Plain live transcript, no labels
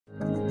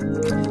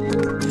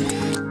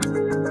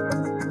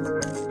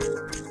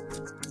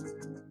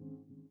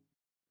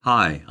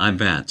Hi, I'm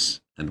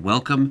Vance, and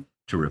welcome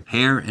to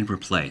Repair and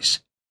Replace.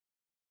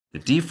 The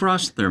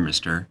Defrost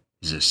Thermistor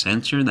is a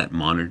sensor that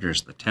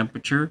monitors the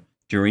temperature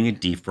during a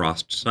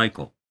defrost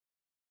cycle.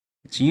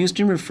 It's used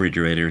in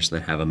refrigerators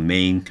that have a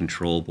main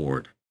control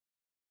board.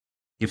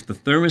 If the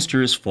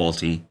thermistor is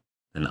faulty,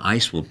 then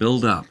ice will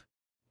build up,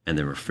 and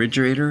the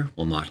refrigerator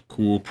will not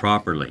cool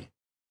properly.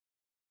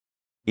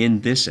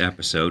 In this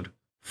episode,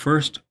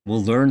 first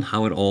we'll learn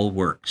how it all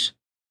works.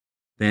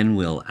 Then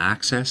we'll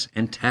access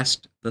and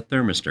test the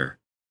thermistor.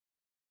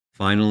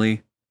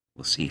 Finally,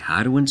 we'll see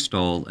how to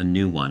install a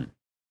new one.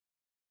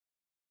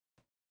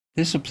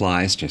 This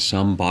applies to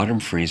some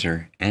bottom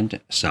freezer and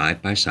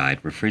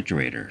side-by-side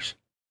refrigerators.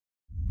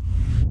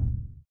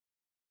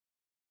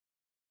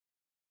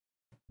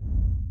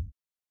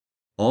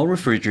 All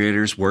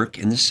refrigerators work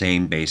in the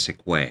same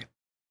basic way.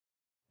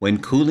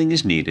 When cooling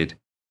is needed,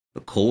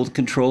 the cold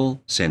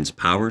control sends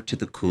power to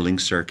the cooling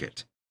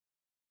circuit.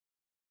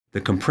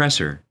 The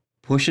compressor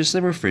pushes the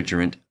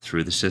refrigerant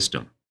through the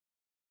system.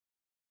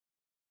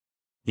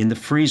 In the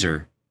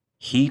freezer,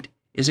 heat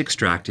is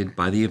extracted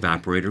by the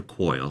evaporator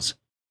coils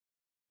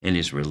and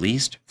is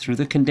released through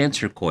the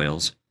condenser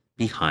coils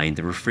behind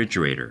the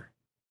refrigerator.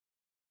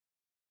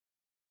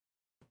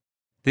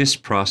 This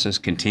process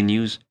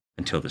continues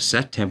until the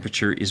set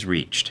temperature is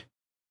reached.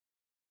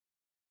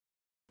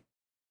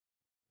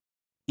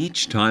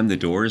 Each time the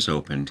door is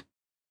opened,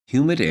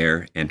 humid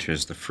air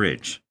enters the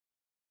fridge.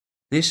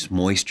 This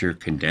moisture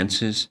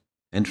condenses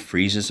and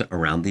freezes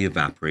around the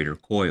evaporator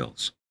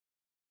coils.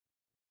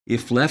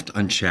 If left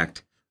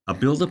unchecked, a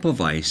buildup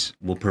of ice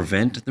will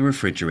prevent the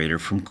refrigerator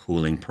from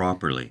cooling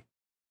properly.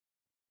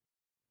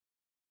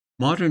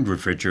 Modern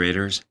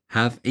refrigerators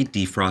have a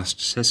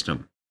defrost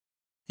system.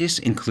 This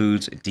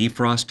includes a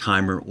defrost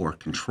timer or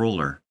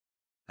controller,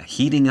 a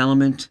heating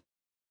element,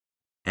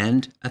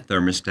 and a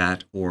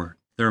thermostat or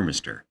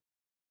thermistor.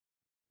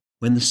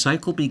 When the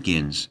cycle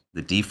begins,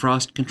 the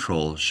defrost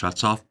control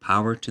shuts off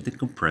power to the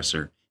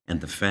compressor and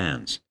the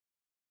fans.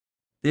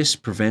 This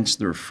prevents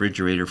the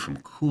refrigerator from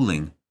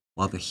cooling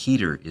while the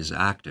heater is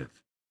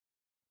active.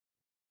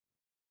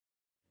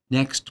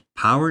 Next,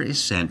 power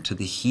is sent to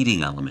the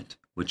heating element,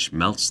 which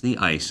melts the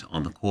ice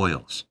on the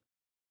coils.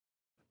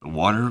 The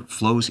water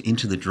flows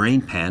into the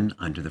drain pan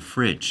under the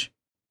fridge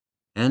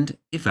and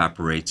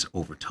evaporates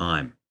over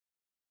time.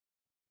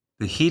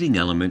 The heating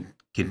element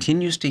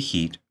continues to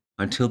heat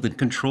until the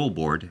control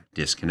board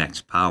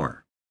disconnects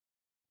power.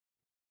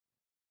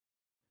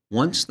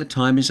 Once the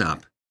time is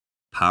up,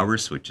 power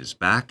switches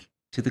back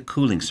to the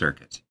cooling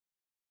circuit.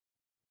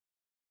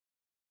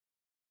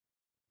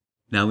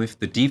 Now, if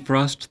the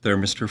defrost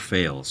thermistor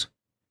fails,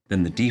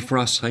 then the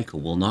defrost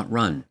cycle will not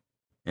run,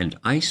 and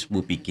ice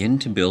will begin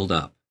to build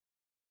up.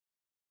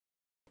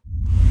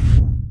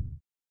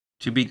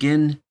 To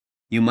begin,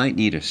 you might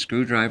need a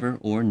screwdriver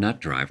or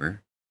nut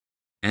driver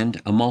and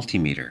a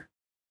multimeter.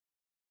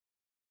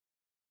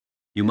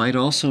 You might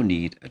also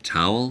need a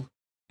towel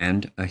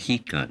and a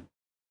heat gun.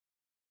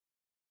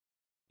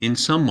 In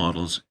some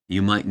models,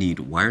 you might need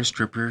wire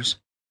strippers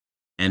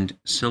and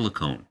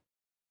silicone.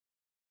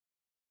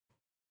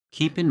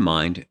 Keep in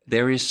mind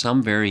there is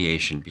some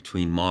variation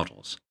between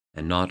models,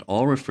 and not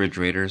all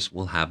refrigerators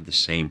will have the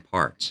same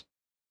parts.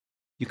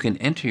 You can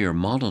enter your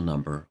model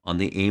number on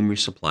the AMRE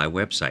Supply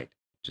website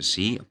to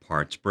see a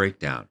parts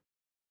breakdown.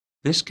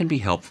 This can be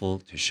helpful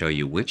to show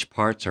you which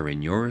parts are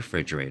in your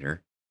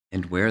refrigerator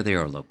and where they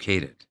are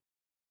located.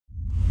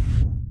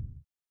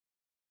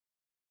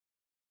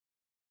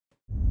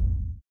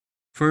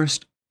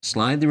 First,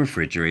 slide the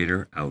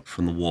refrigerator out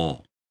from the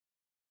wall.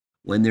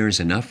 When there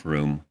is enough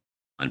room,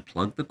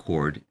 unplug the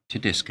cord to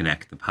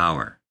disconnect the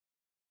power.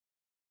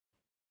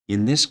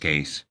 In this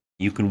case,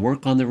 you can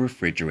work on the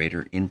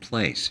refrigerator in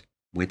place,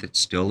 with it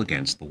still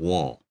against the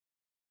wall.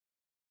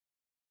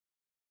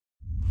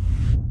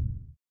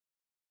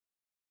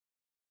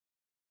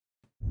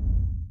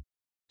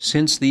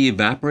 Since the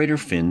evaporator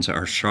fins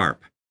are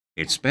sharp,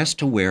 it's best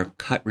to wear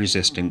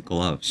cut-resistant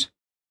gloves.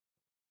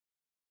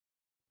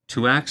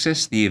 To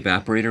access the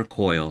evaporator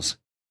coils,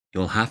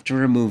 you'll have to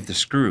remove the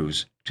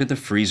screws to the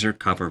freezer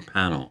cover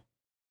panel.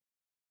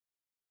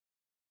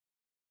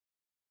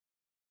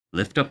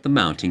 Lift up the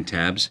mounting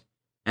tabs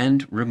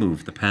and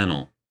remove the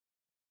panel.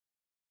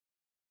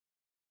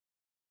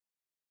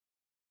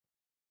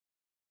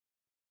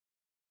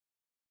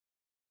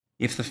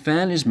 If the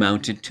fan is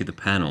mounted to the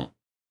panel,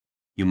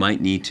 you might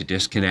need to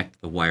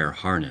disconnect the wire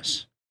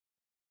harness.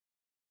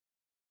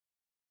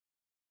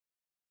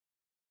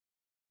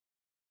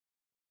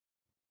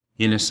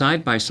 In a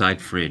side-by-side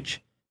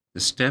fridge, the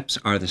steps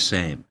are the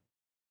same.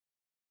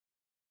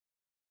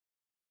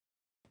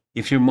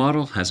 If your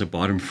model has a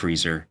bottom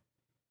freezer,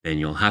 then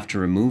you'll have to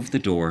remove the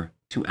door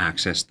to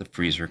access the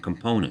freezer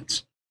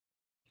components.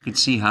 You can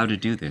see how to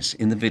do this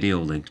in the video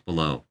linked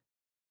below.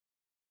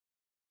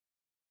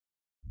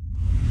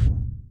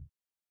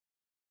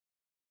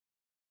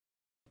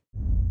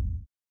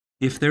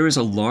 If there is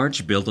a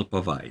large buildup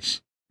of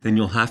ice, then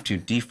you'll have to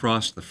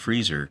defrost the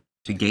freezer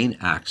to gain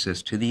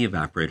access to the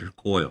evaporator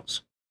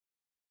coils.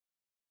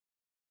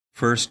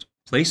 First,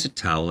 Place a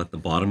towel at the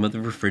bottom of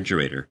the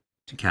refrigerator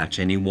to catch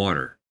any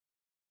water.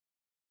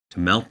 To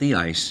melt the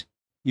ice,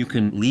 you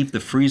can leave the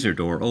freezer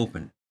door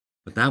open,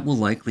 but that will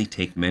likely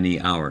take many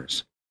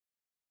hours.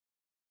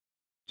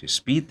 To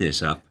speed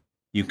this up,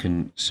 you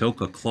can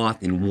soak a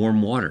cloth in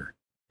warm water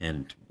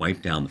and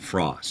wipe down the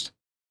frost.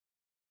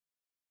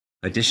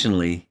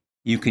 Additionally,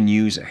 you can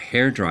use a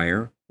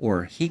hairdryer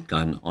or a heat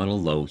gun on a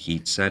low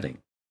heat setting.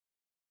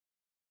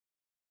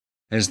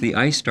 As the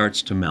ice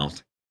starts to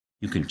melt,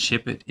 you can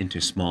chip it into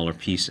smaller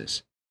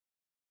pieces.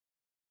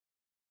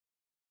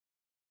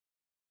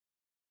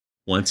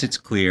 Once it's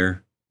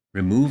clear,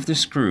 remove the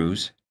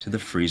screws to the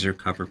freezer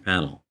cover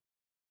panel.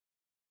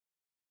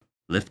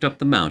 Lift up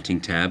the mounting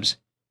tabs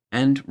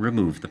and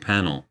remove the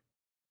panel.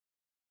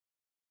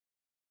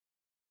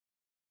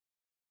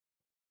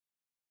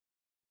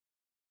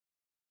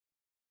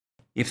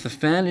 If the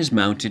fan is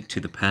mounted to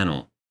the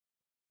panel,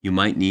 you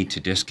might need to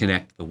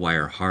disconnect the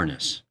wire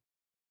harness.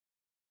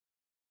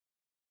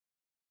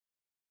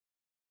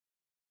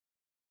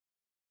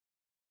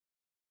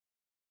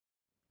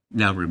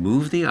 Now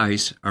remove the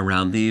ice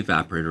around the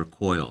evaporator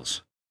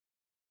coils.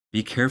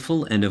 Be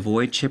careful and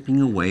avoid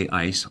chipping away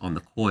ice on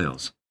the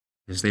coils,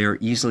 as they are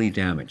easily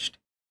damaged.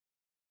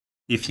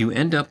 If you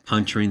end up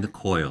puncturing the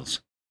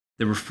coils,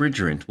 the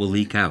refrigerant will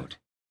leak out.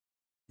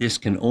 This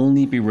can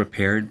only be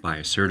repaired by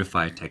a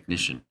certified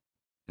technician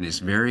and is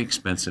very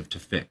expensive to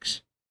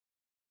fix.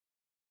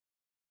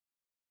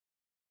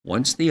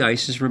 Once the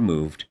ice is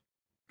removed,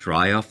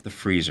 dry off the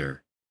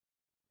freezer.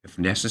 If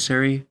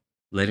necessary,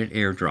 let it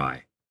air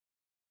dry.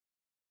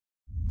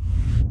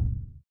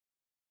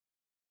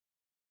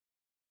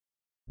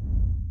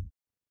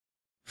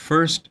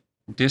 First,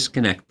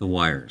 disconnect the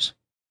wires.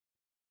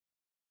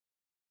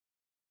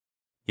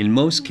 In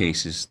most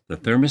cases, the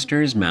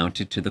thermistor is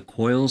mounted to the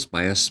coils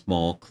by a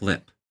small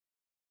clip.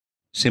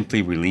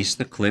 Simply release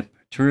the clip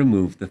to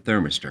remove the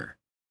thermistor.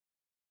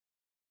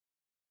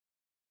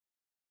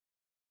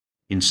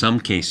 In some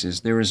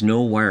cases, there is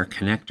no wire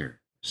connector,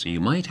 so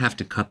you might have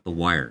to cut the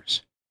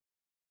wires.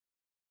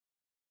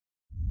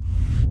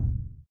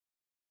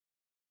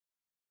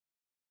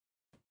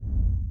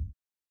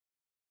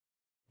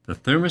 The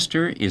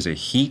thermistor is a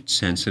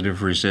heat-sensitive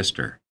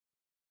resistor.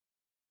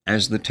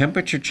 As the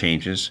temperature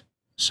changes,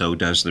 so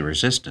does the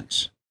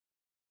resistance.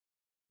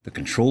 The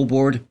control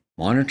board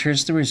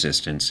monitors the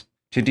resistance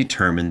to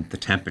determine the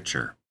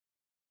temperature.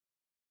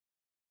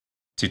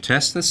 To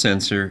test the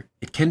sensor,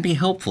 it can be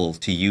helpful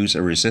to use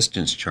a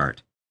resistance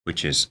chart,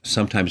 which is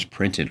sometimes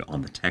printed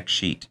on the tech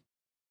sheet.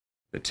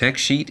 The tech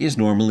sheet is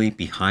normally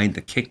behind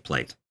the kick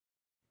plate.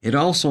 It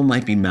also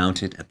might be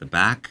mounted at the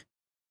back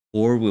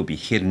or will be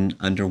hidden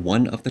under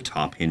one of the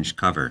top hinge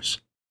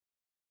covers.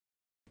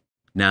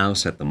 Now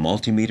set the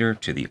multimeter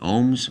to the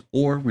ohms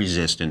or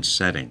resistance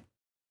setting.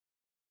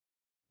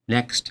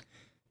 Next,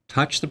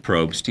 touch the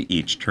probes to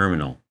each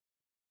terminal.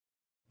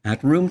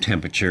 At room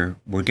temperature,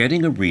 we're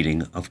getting a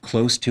reading of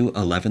close to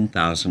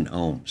 11,000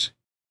 ohms.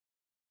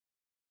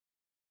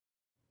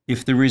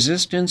 If the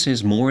resistance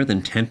is more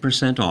than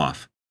 10%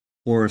 off,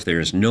 or if there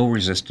is no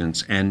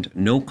resistance and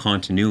no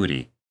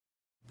continuity,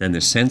 then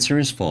the sensor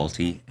is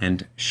faulty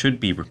and should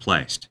be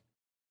replaced.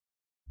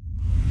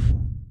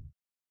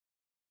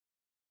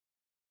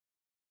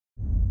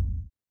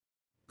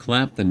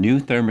 Clamp the new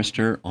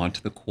thermistor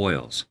onto the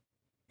coils,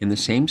 in the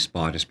same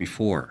spot as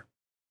before.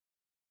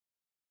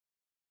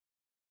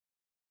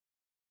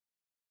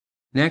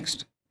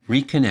 Next,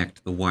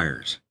 reconnect the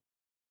wires.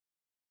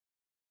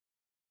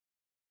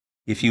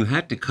 If you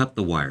had to cut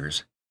the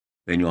wires,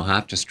 then you'll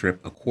have to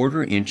strip a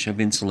 1/4 inch of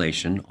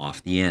insulation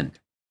off the end.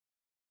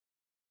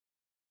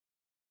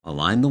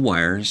 Align the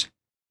wires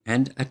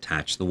and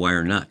attach the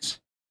wire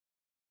nuts.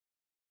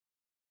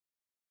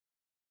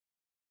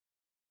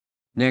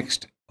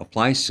 Next,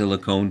 apply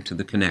silicone to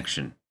the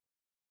connection.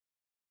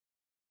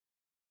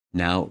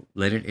 Now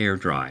let it air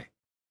dry.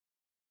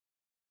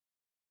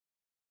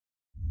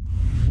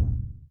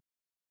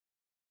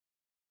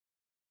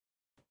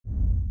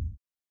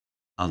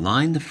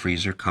 Align the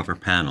freezer cover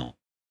panel.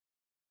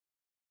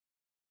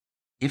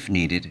 If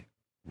needed,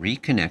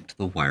 reconnect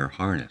the wire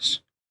harness.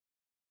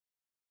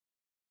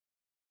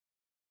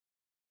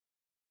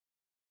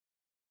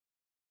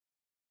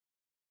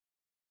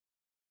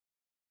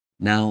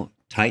 Now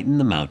tighten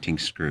the mounting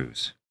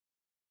screws.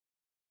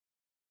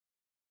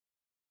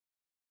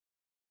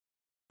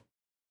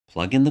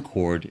 Plug in the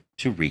cord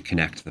to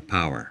reconnect the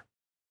power.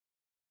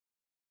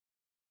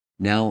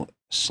 Now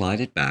slide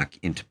it back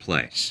into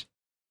place.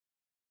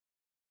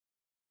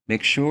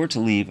 Make sure to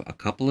leave a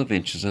couple of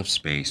inches of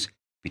space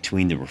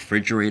between the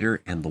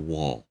refrigerator and the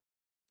wall.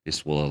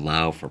 This will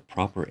allow for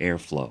proper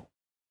airflow.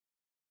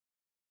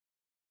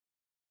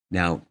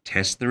 Now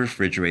test the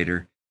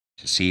refrigerator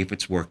to see if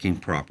it's working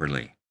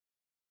properly.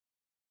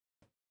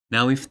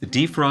 Now if the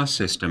defrost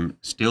system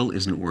still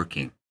isn't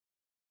working,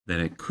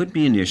 then it could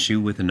be an issue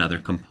with another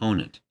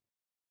component.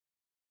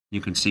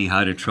 You can see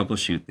how to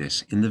troubleshoot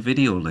this in the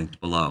video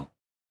linked below.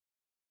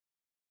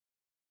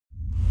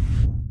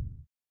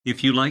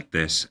 If you like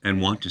this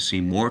and want to see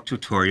more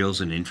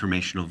tutorials and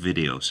informational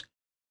videos,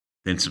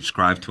 then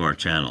subscribe to our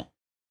channel.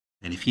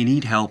 And if you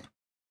need help,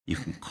 you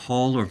can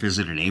call or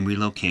visit an AMRE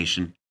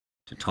location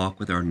to talk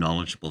with our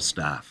knowledgeable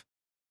staff.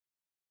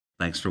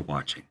 Thanks for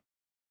watching.